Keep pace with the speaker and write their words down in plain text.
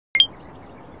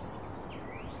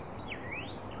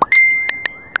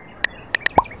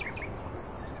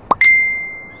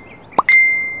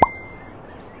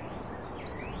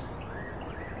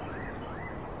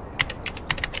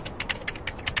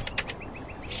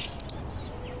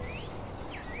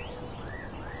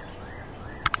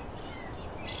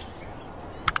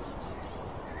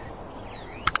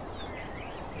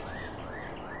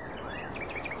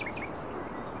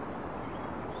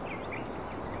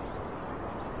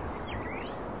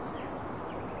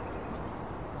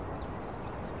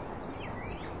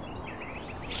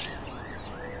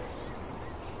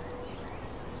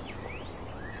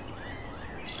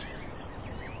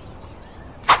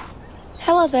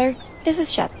Hello there, this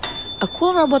is SHED, a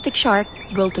cool robotic shark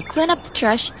built to clean up the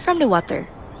trash from the water.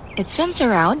 It swims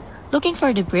around, looking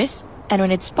for debris, and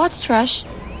when it spots trash,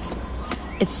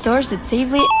 it stores it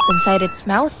safely inside its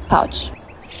mouth pouch.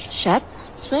 SHED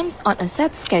swims on a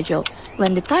set schedule.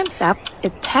 When the time's up,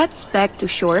 it heads back to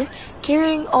shore,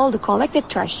 carrying all the collected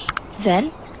trash. Then,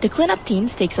 the cleanup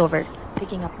teams takes over,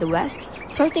 picking up the waste,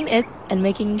 sorting it, and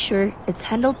making sure it's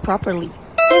handled properly.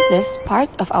 This is part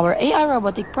of our AI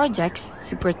robotic projects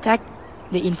to protect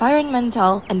the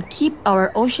environmental and keep our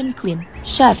ocean clean.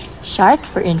 SHED, Shark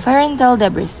for Environmental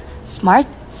Debris. Smart,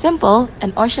 simple,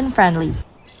 and ocean-friendly.